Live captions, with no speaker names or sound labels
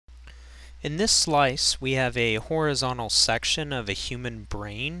In this slice, we have a horizontal section of a human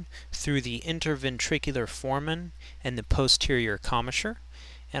brain through the interventricular foramen and the posterior commissure,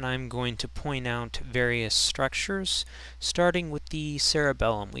 and I'm going to point out various structures, starting with the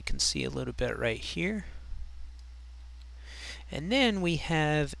cerebellum. We can see a little bit right here. And then we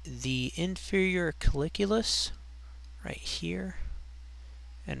have the inferior colliculus right here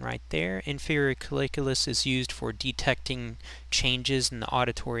and right there. Inferior colliculus is used for detecting changes in the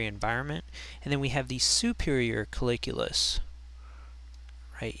auditory environment. And then we have the superior colliculus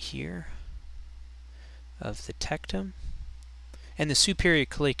right here of the tectum. And the superior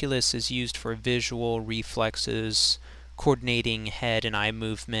colliculus is used for visual reflexes, coordinating head and eye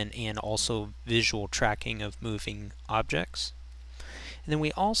movement, and also visual tracking of moving objects. And then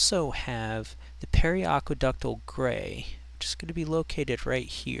we also have the periaqueductal gray, which is going to be located right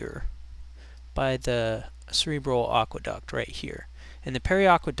here by the cerebral aqueduct right here. And the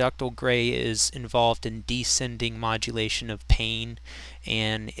periaqueductal gray is involved in descending modulation of pain,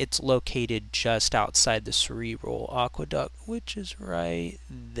 and it's located just outside the cerebral aqueduct, which is right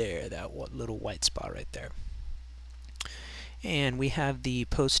there, that little white spot right there. And we have the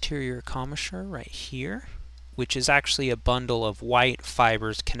posterior commissure right here, which is actually a bundle of white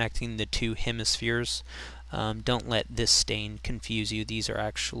fibers connecting the two hemispheres. Don't let this stain confuse you. These are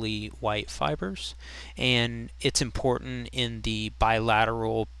actually white fibers, and it's important in the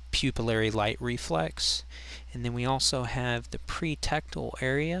bilateral pupillary light reflex. And then we also have the pretectal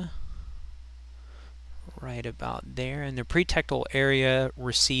area right about there, and the pretectal area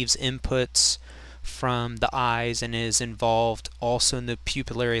receives inputs from the eyes and is involved also in the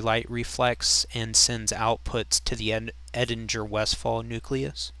pupillary light reflex and sends outputs to the Edinger-Westphal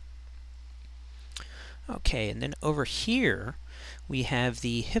nucleus. Okay, and then over here we have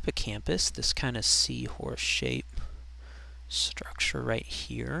the hippocampus, this kind of seahorse shape structure right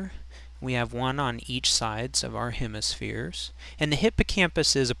here. We have one on each sides of our hemispheres. And the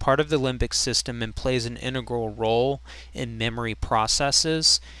hippocampus is a part of the limbic system and plays an integral role in memory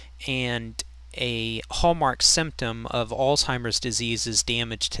processes, and a hallmark symptom of Alzheimer's disease is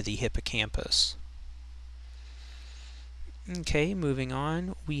damage to the hippocampus. Okay, moving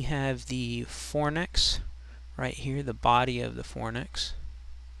on, we have the fornix right here, the body of the fornix.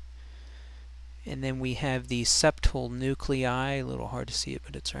 And then we have the septal nuclei, a little hard to see it,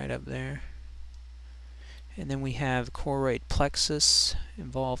 but it's right up there. And then we have choroid plexus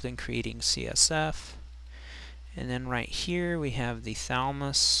involved in creating CSF. And then right here we have the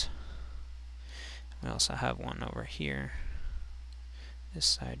thalamus. We also have one over here, this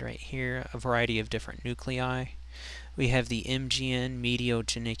side right here, a variety of different nuclei. We have the MGN, medial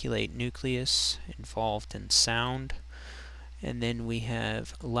geniculate nucleus, involved in sound. And then we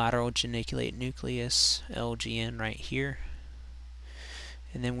have lateral geniculate nucleus, LGN, right here.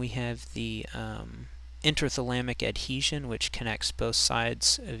 And then we have the interthalamic adhesion, which connects both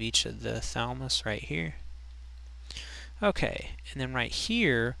sides of each of the thalamus right here. Okay, and then right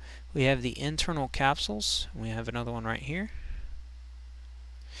here we have the internal capsules. We have another one right here.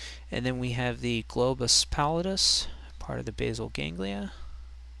 And then we have the globus pallidus, part of the basal ganglia.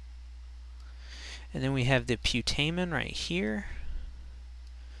 And then we have the putamen right here.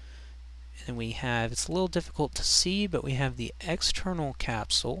 And then we have, it's a little difficult to see, but we have the external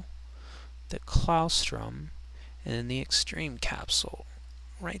capsule, the claustrum, and then the extreme capsule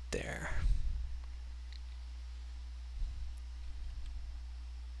right there.